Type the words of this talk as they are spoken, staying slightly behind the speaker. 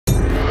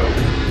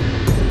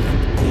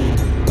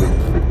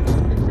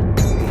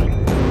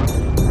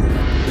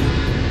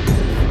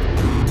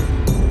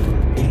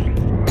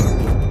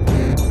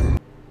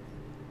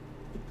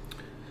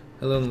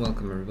Hello and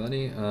welcome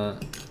everybody.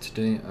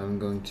 Today I'm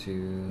going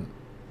to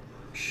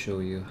show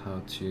you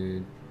how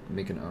to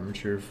make an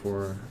armature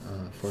for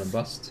a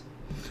bust.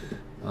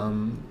 I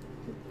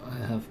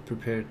have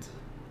prepared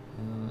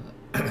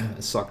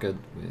a socket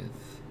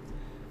with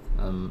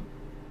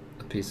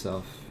a piece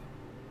of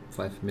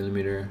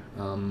 5mm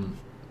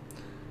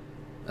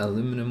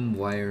aluminum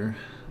wire,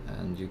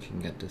 and you can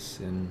get this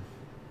in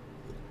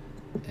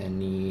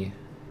any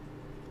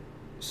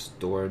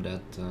store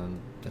that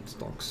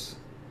stocks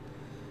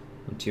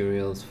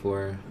materials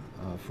for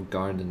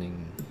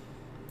gardening,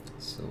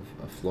 so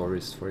a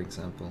florist for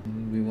example.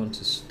 We want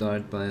to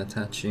start by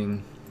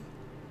attaching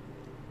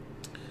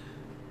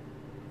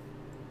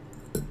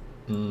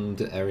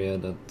the area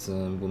that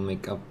will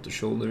make up the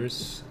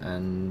shoulders,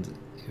 and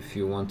if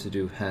you want to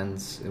do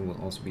hands, it will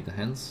also be the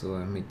hands, so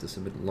I made this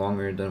a bit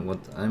longer than what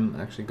I'm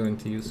actually going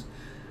to use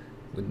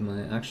with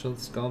my actual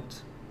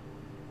sculpt.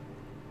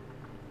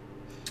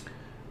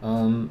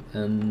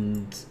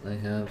 And I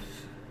have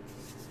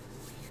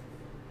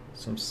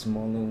some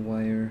smaller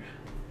wire,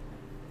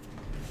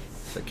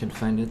 if I can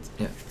find it.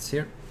 Yeah, it's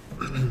here.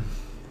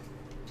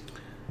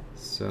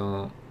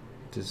 So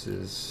this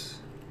is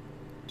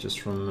just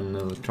from an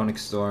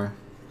electronics store,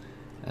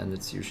 and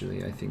it's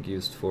usually, I think,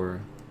 used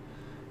for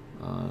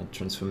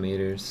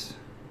transformators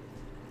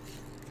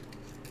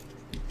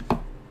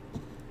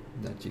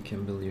that you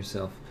can build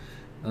yourself.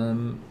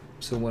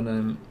 So what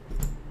I'm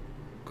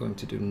going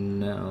to do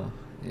now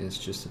is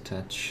just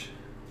attaching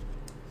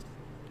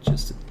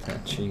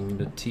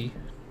the T,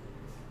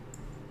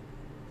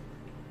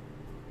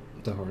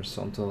 the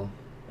horizontal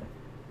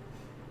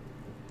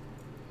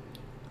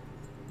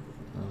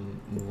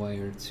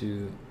wire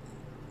to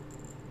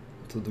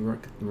the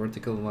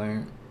vertical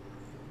wire,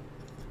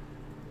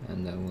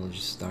 and I will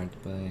just start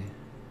by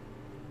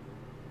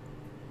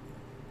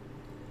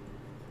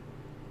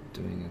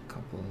doing a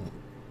couple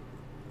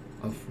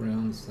of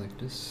rounds like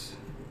this.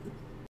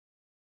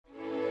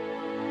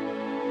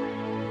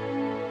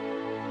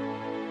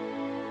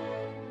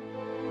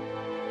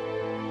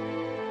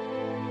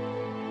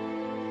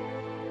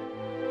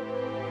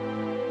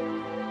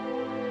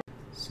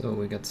 So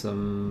we got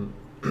some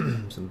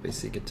some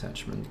basic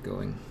attachment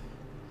going,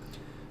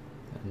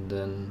 and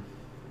then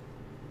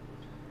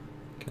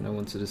kind of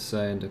want to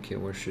decide, okay,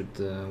 where should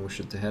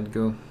the head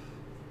go?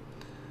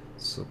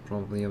 So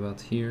probably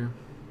about here.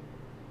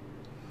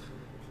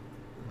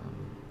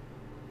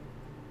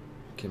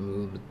 Can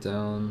move it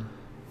down.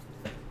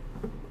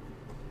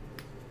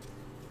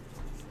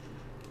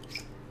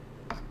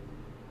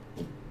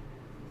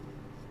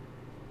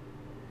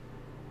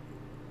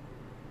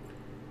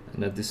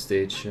 And at this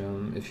stage,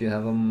 if you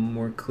have a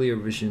more clear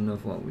vision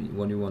of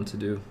what you want to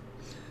do,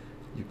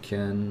 you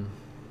can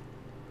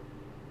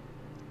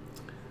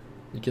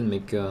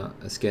make a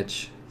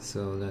sketch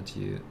so that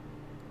you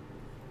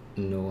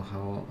know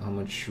how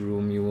much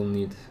room you will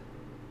need.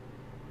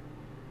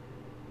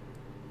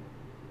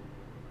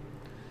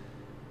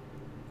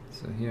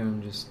 So here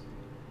I'm just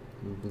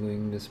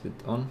gluing this bit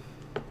on.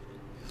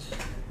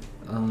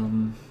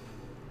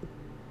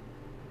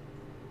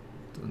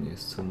 Don't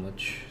use too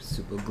much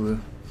super glue.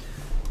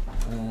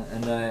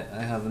 And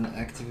I have an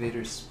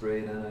activator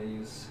spray that I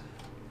use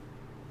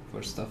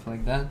for stuff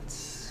like that.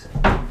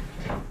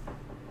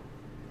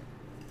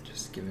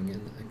 Just giving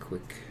it a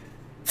quick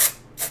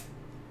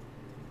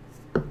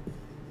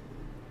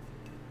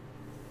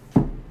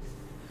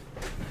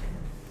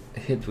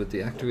hit with the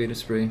activator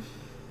spray.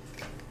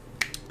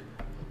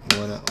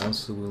 What I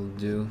also will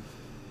do,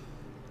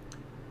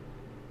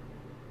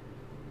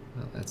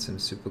 I'll add some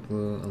super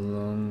glue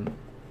along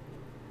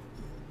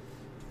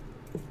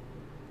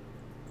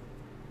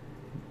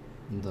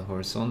the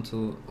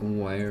horizontal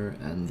wire,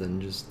 and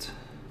then just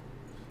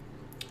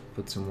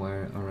put some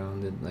wire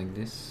around it like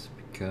this,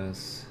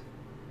 because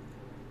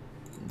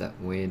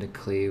that way the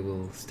clay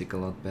will stick a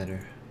lot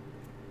better.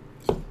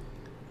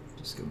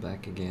 Just go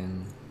back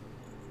again.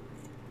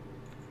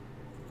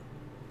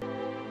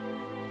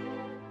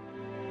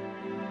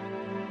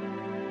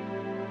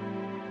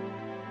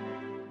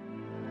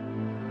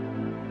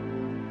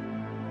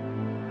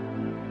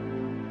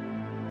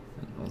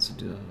 And also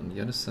do that on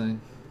the other side.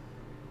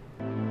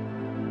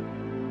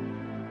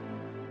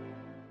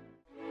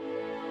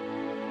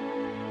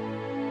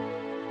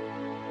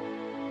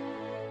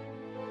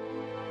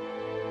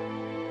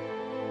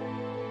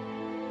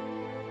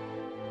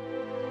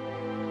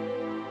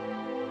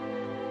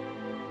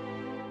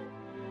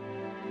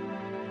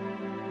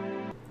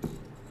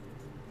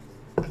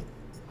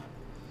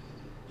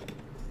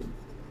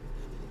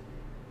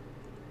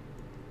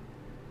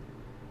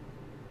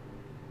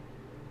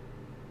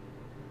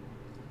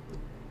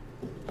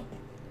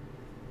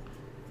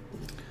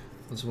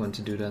 Also want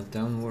to do that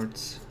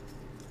downwards.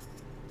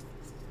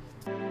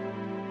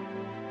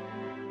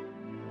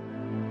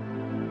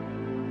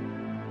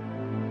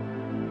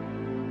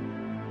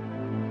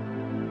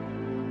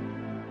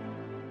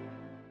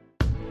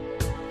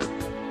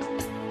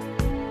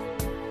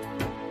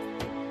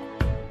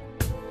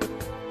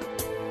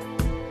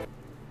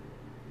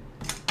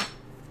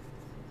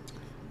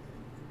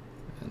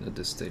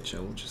 stage I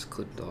will just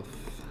clip it off.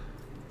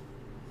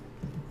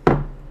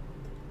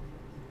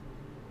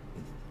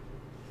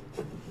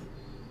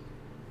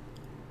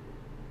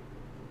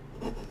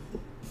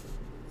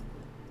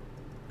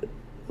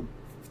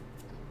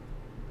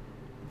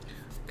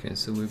 Okay,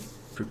 so we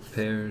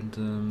prepared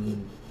the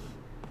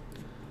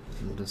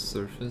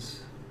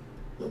surface,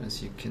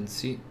 as you can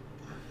see,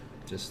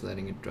 just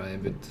letting it dry a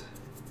bit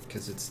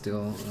because it's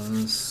still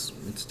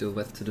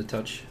wet to the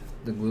touch,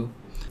 the glue.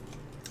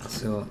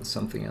 So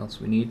something else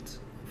we need,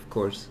 of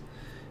course,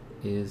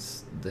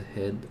 is the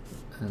head,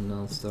 and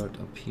I'll start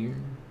up here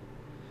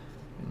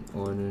in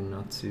order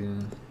not to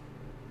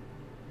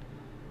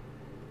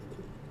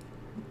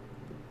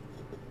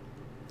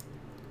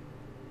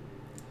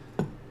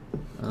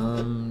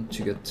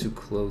get too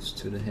close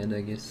to the head,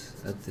 I guess,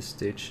 at this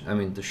stage. I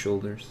mean the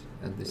shoulders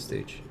at this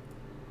stage.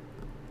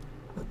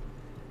 And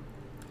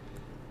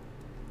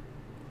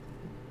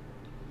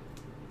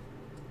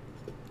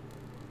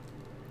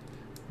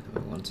I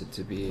want it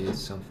to be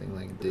something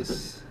like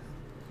this.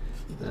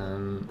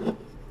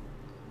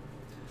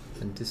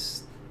 At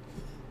this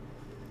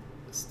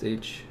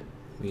stage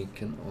we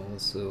can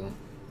also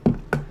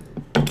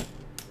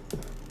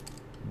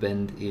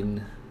bend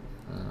in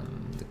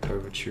the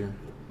curvature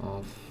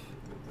of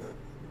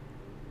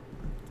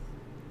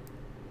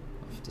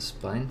the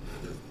spine.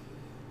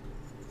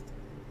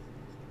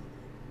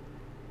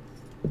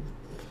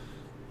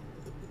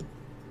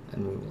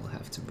 And we will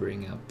have to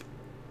bring up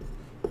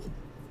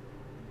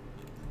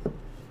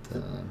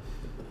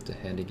the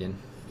head again.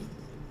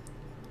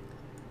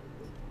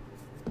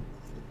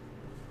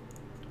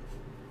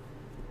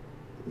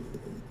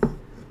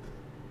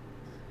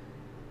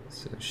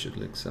 So it should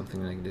look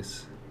something like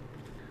this.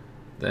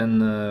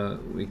 Then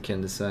we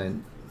can decide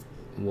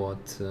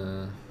what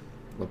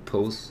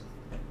pose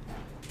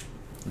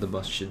the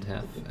bust should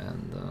have,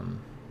 and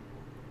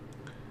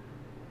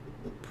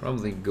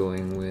probably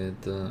going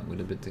with a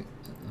bit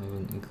of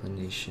an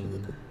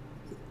inclination.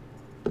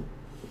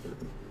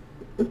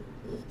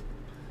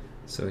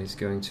 So he's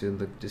going to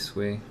look this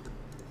way.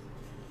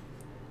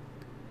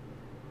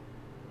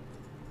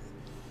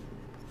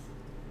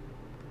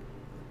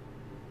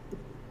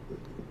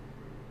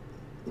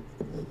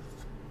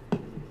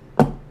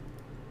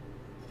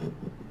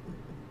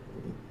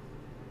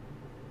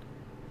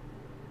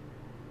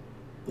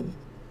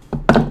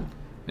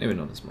 Maybe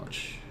not as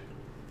much.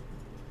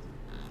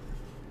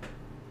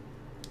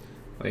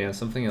 Oh yeah,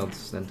 something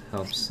else that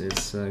helps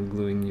is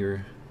gluing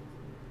your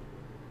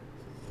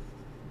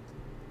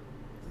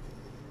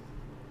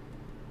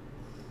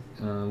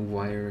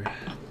wire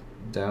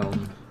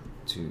down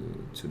to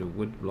the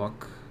wood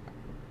block.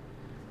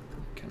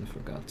 I kind of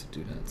forgot to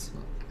do that, so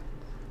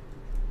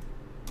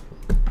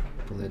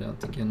pull it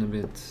out again a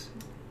bit.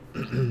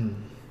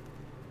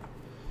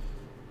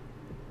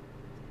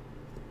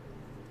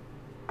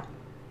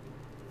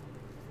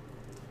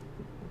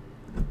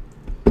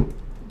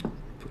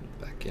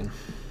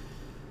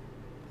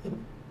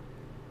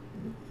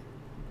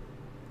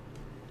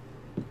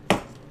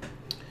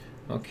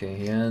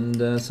 Okay,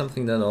 and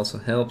something that also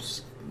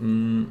helps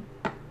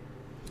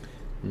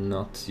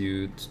not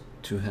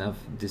to have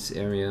this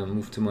area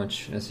move too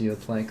much as you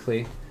apply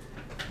clay.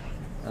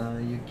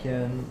 You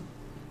can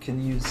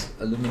use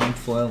aluminum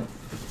foil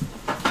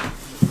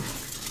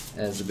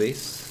as a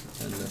base,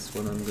 and that's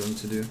what I'm going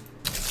to do.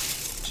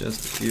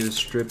 Just a few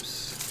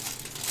strips.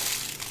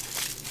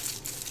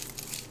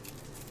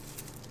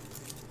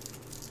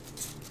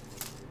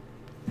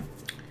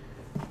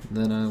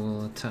 Then I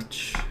will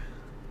attach.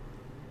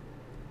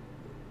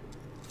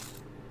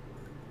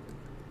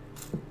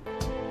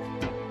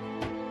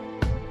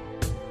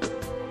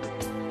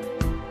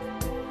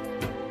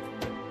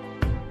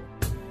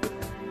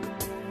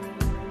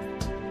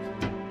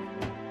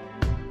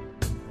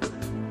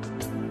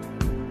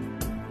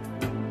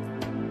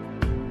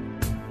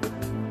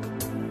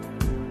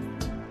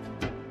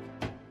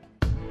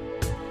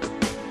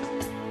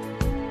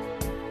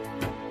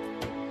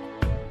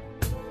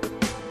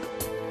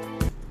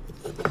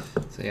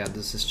 So yeah,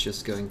 this is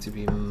just going to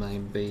be my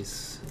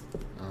base,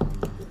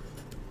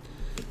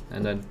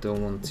 and I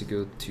don't want to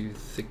go too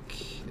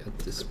thick at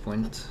this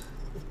point.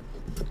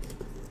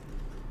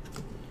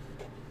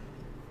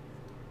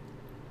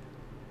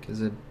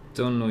 Because I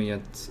don't know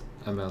yet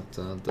about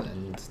the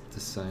end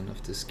design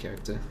of this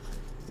character.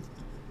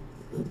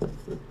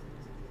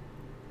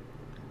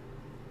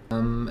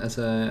 As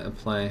I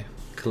apply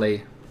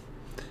clay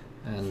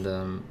and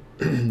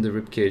the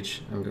ribcage,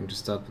 I'm going to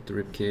start with the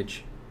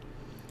ribcage.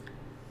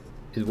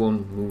 It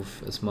won't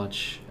move as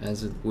much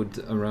as it would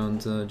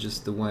around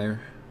just the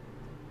wire.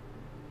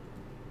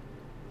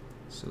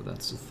 So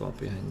that's the thought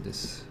behind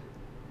this.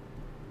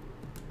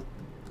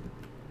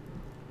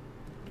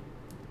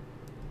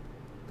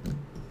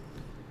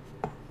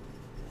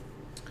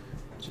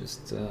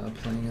 Just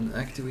applying an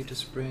activator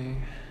spray.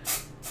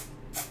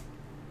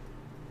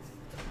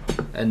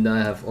 And I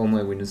have all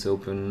my windows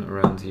open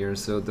around here,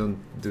 so don't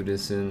do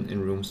this in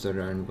rooms that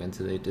aren't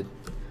ventilated,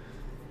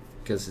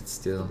 because it's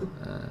still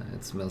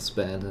it smells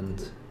bad,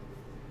 and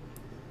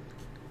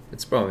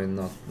it's probably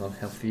not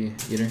healthy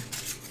either.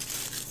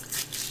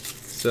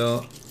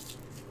 So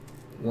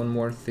one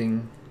more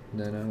thing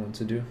that I want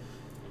to do.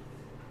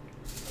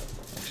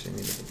 Actually, I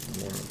need a bit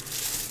more of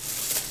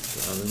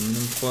the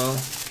aluminum foil.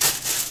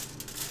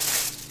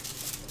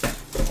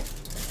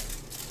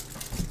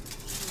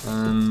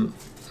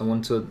 I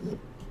want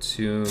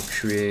to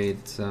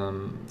create,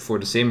 for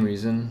the same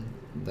reason,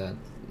 that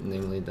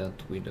namely that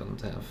we don't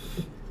have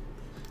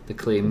the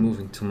clay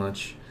moving too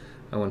much,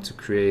 I want to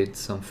create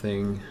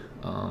something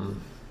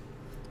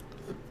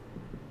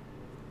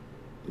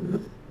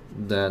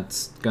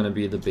that's gonna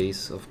be the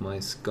base of my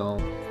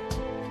skull.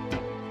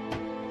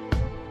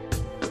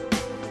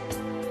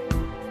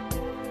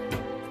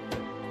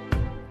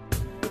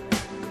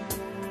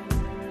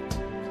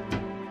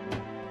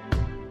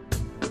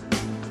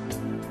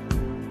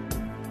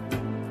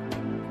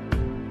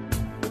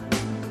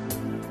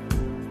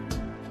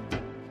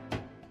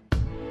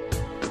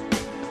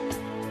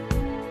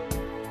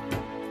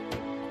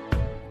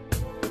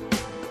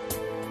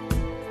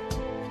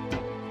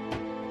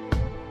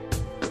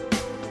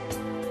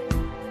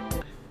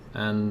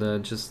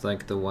 And just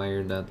like the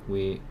wire that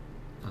we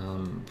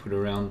put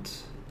around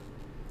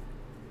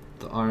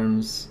the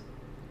arms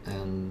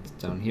and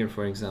down here,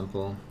 for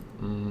example,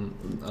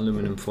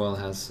 aluminum foil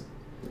has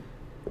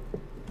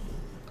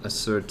a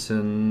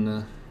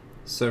certain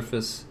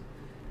surface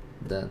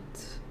that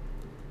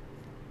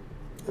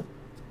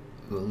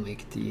will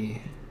make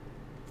the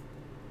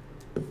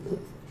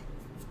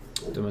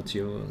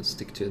material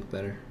stick to it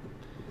better.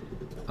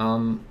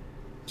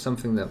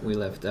 Something that we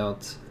left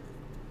out,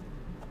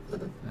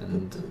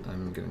 and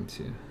I'm going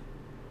to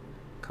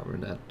cover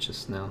that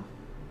just now,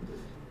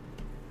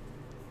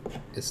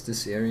 is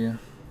this area,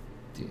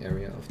 the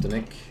area of the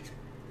neck.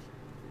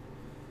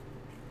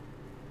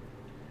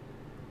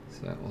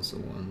 So I also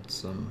want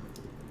some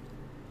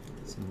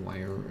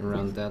wire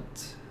around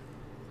that,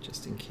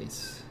 just in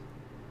case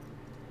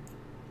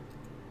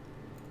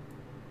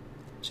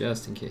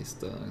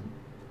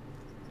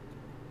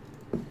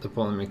the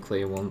polymer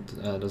clay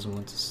doesn't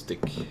want to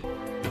stick.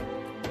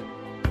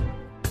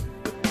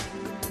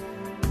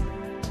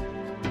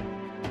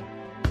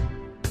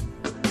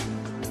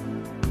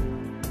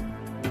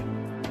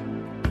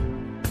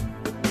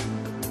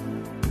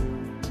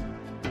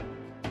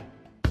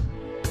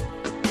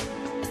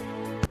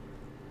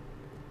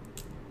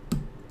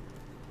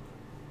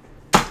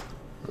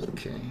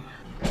 Okay,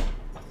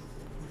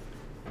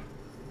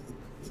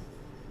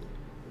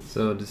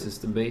 so this is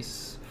the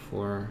base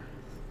for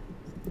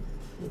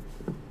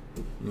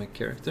my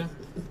character.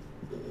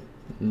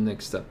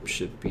 Next step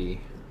should be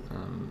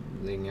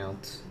laying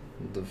out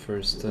the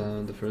first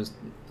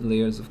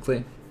layers of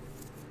clay.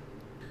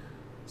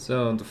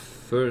 So the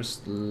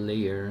first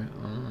layer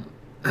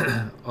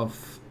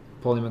of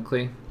polymer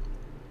clay,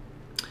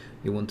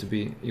 you want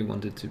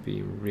it to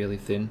be really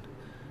thin,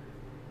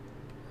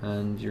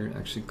 and you're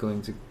actually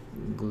going to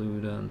glue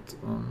that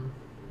on.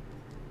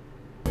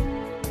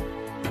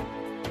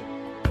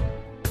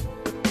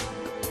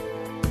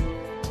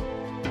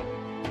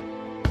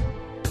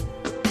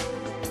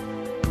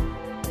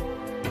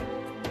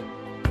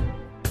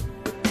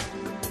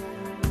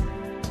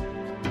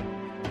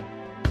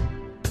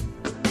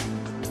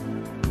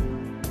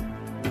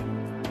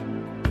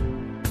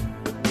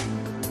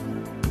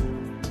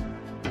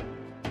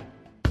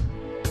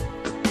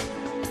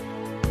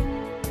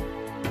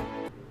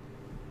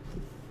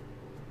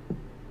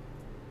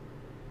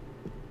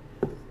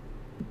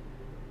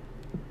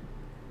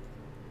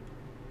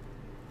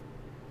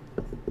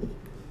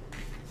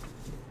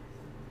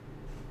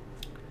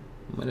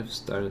 Might have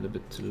started a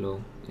bit too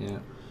low, yeah.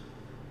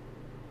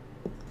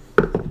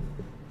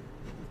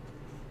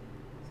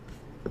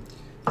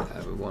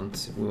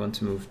 We want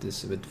to move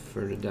this a bit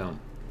further down.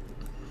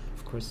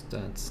 Of course,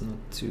 that's not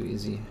too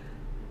easy.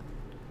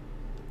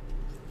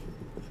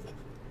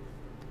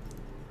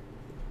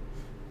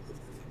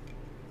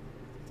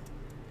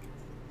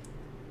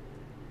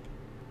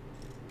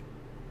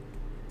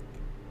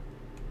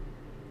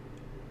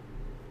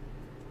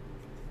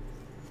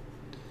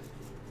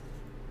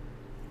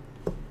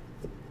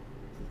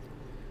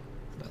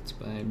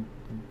 By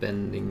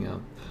bending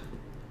up.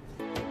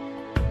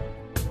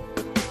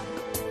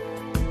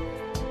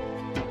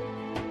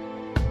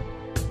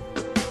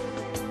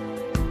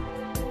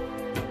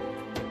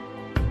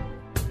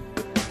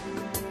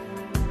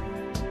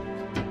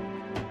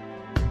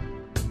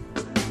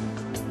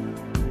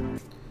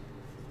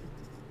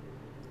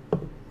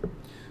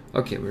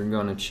 Okay, we're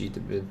gonna cheat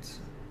a bit.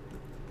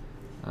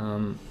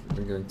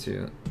 We're going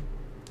to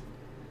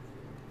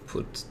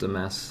put the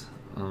mass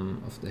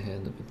of the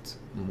head a bit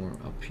more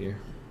up here.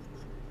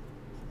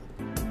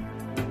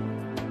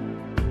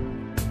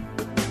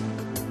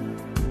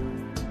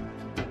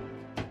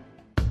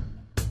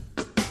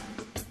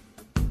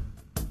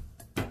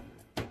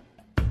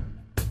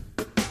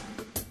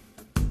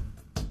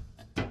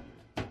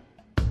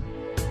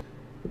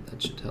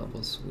 That should help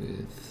us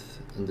with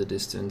the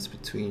distance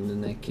between the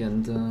neck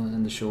and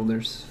the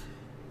shoulders.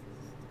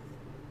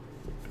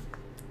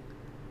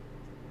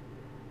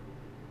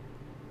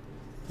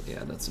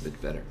 that's a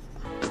bit better.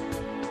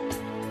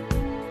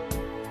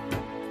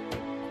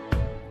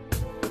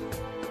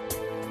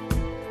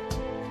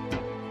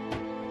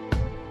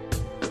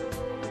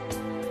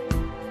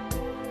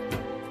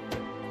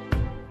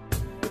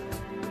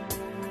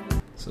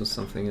 So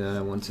something that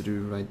I want to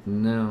do right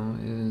now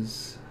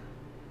is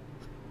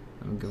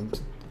I'm going to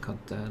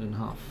cut that in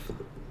half.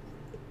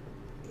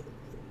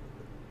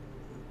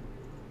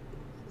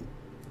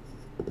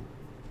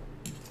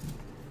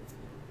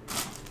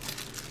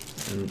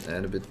 And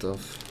add a bit of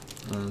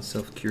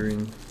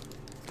self-curing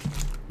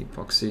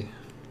epoxy.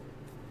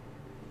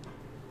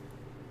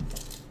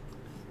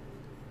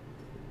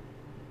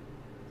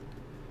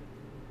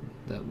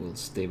 That will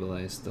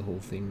stabilize the whole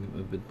thing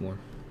a bit more.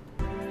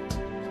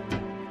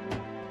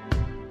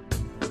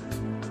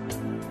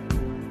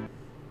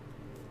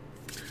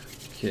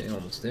 Okay,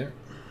 almost there.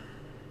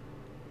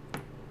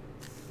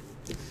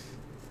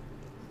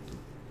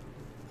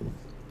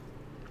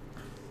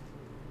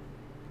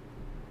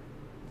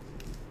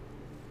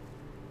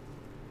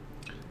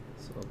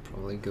 So I'll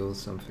probably go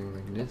something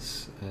like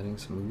this, adding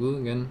some glue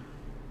again.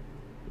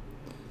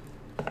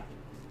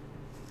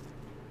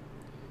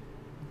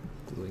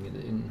 Gluing it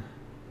in.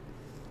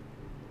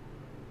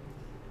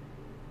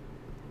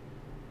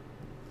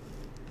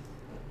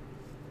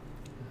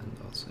 And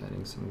also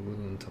adding some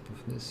glue on top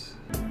of this.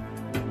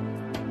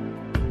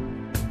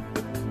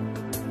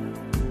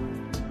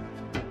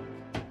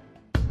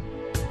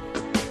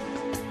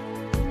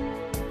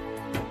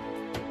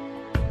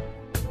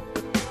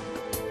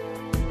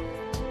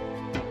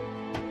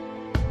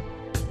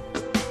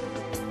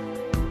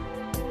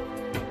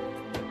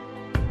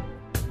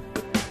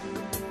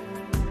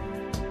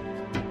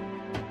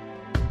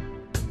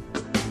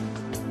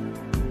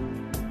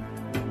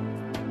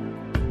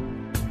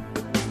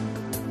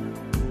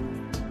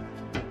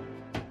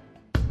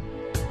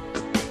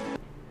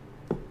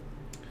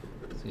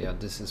 Yeah,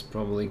 this is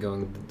probably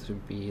going to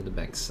be the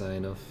back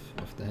side of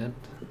the head.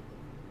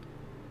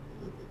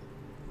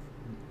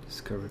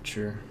 This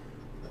curvature.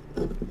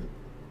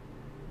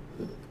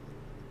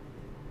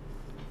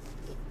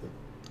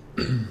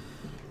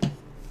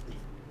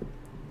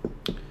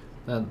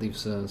 That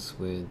leaves us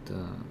with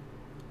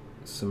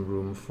some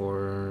room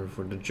for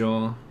the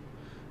jaw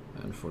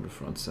and for the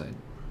front side.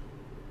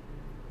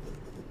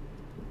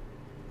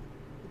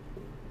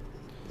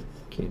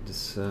 Okay,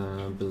 this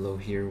below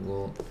here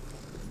will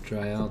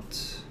dry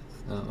out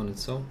on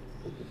its own.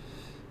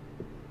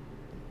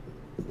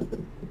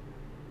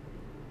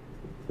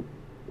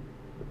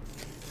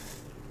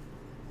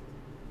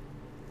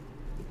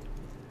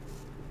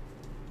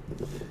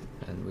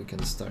 And we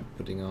can start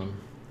putting on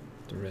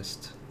the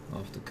rest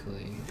of the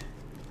clay.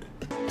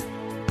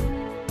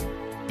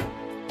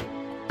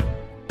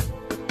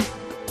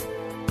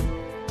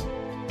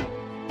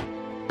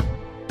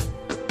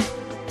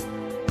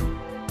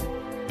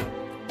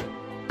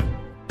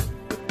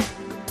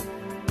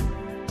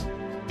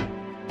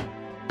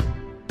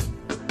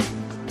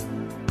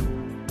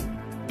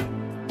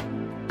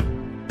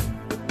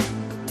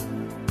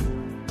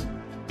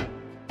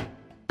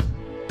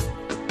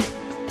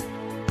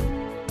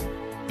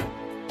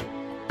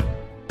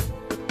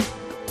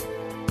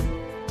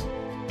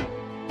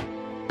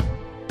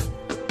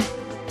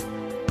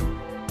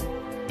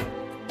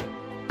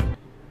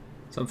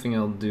 Something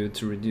I'll do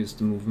to reduce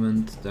the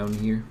movement down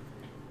here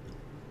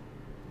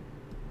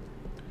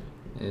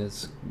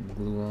is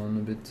glue on a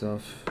bit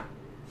of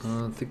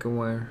thicker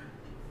wire.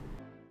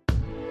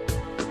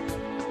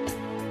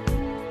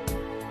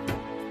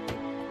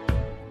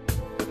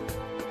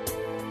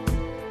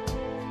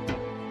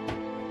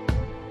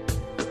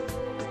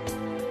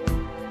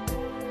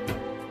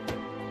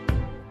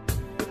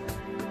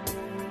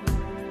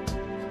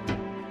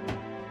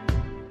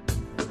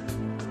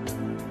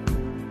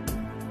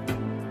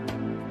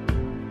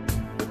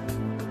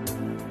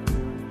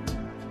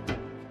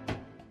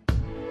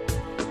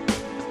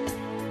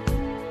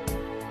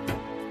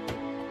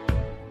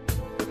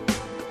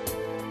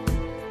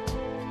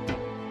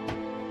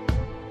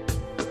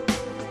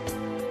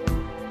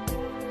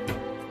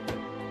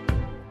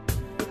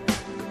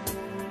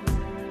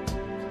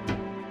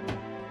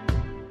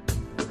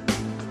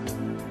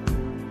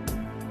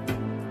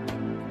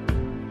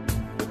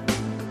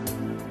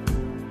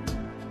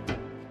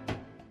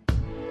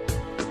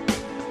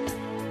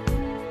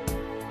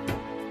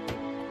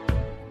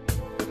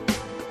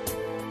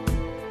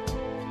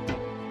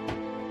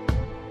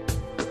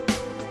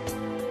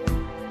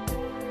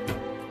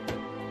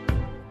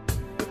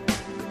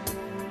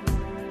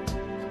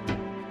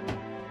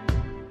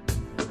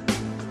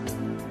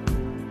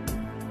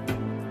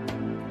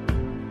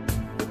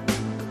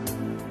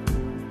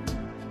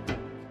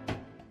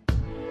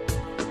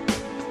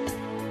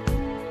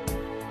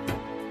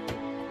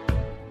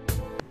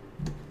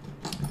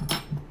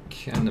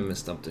 Kinda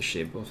messed up the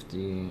shape of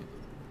the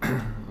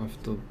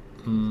of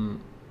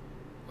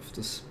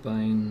the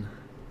spine.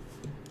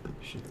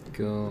 Should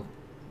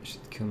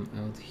come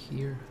out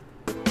here.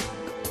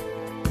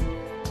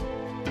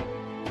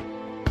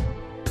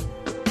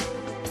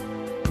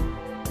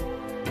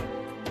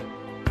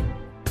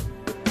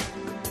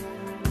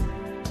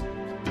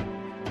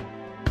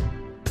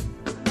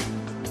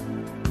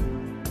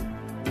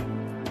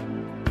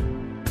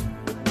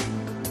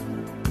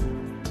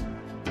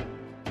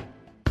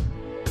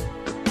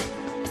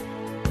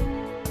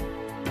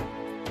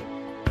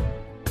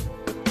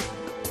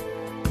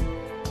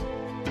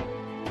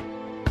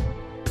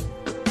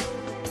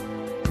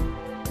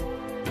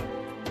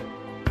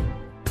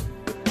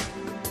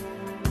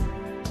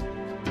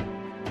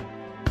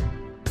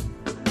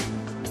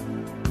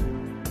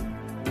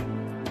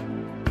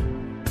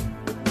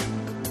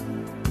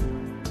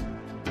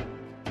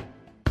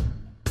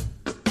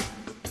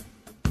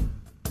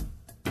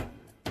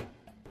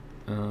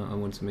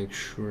 want to make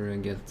sure I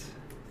get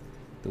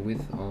the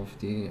width of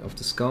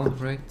the skull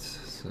right,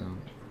 so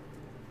I'm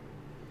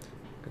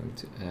going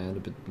to add a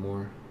bit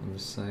more on the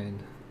side,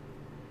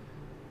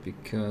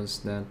 because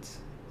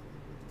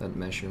that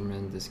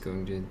measurement is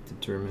going to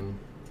determine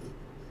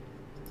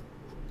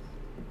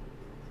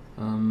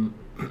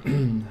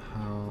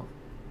how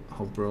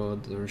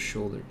broad their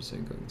shoulders are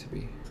going to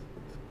be.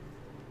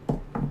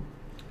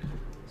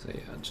 So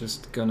yeah,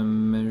 just gonna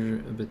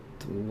measure a bit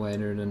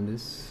wider than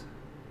this.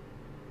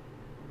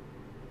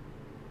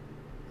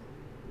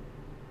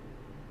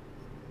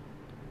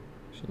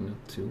 Actually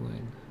not too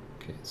wide.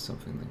 Okay,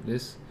 something like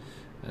this.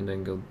 And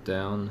then go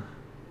down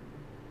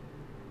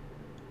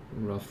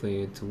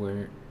roughly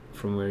to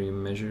from where you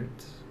measured,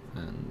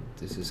 and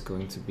this is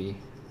going to be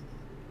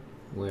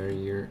where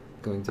you're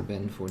going to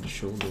bend for the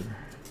shoulder.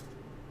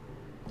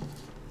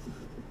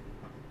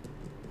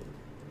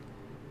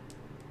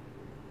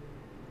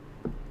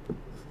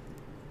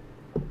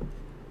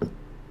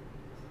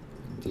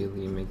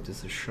 Ideally make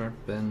this a sharp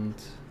bend.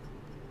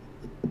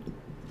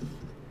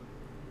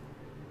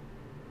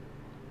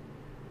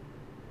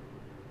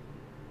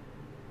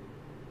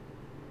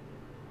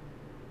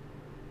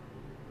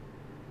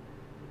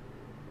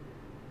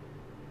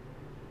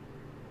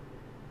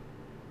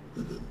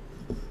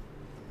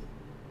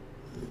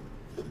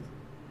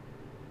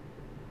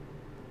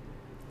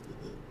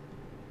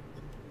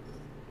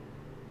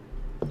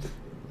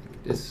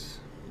 Like this.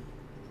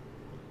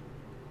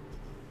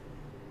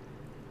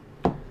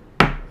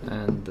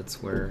 And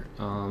that's where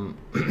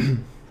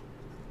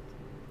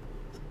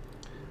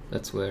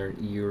that's where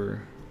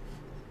your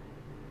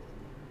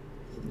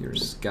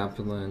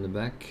scapula in the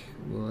back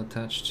will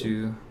attach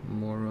to,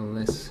 more or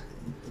less,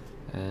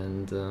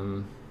 and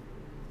the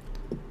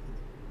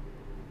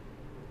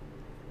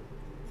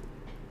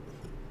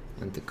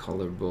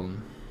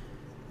collarbone.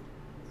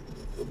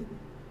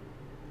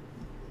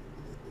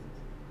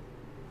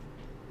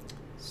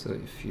 So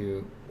if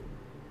you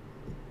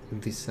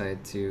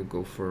decide to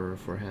go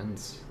for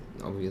hands,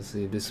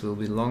 obviously this will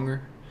be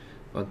longer,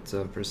 but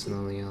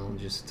personally I'll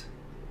just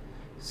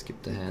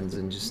skip the hands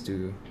and just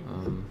do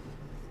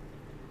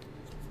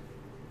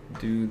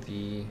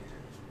the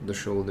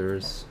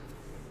shoulders.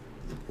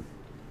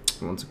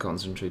 I want to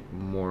concentrate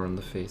more on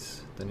the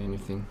face than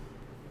anything.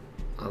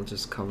 I'll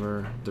just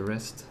cover the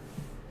rest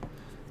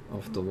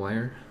of the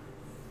wire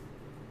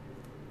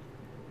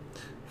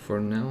for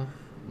now,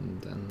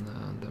 and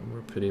then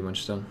we're pretty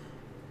much done.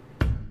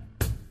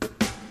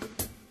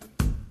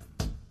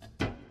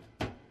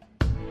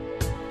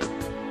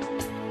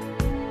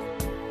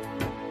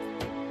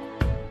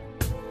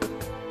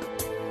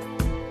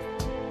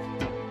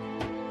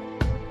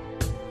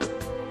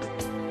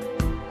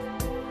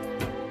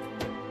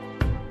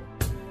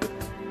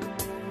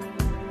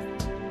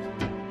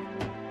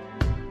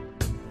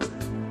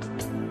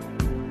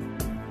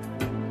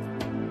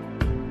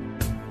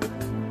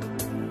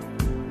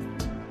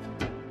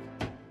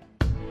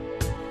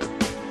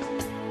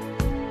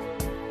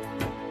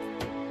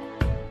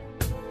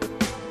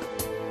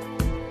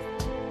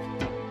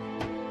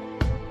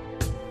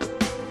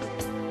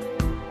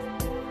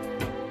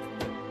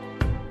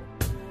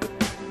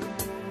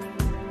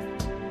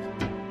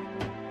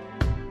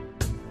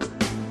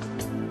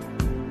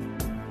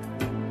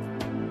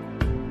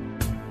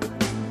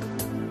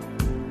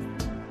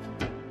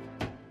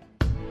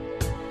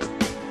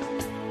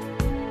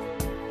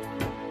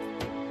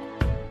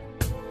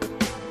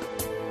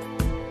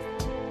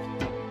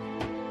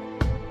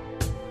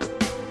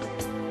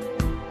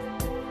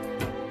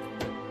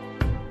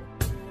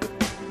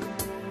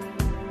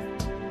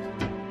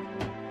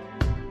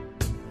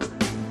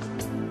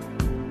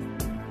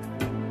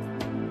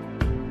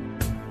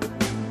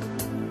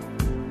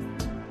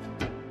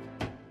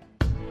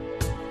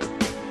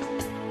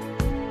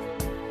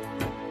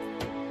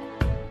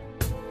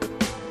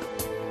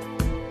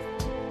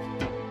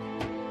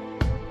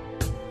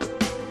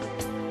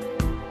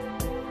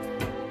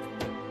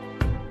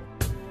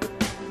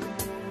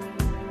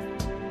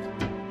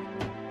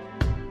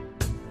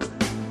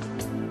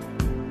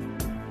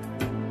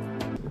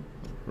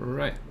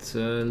 Right,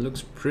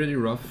 looks pretty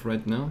rough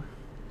right now,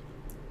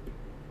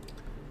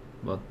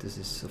 but this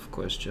is of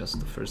course just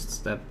the first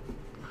step.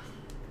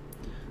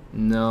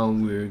 Now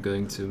we're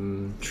going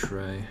to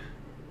try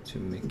to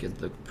make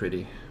it look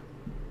pretty.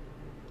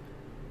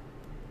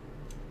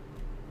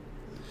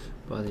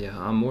 But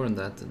yeah, more on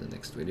that in the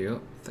next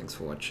video. Thanks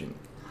for watching.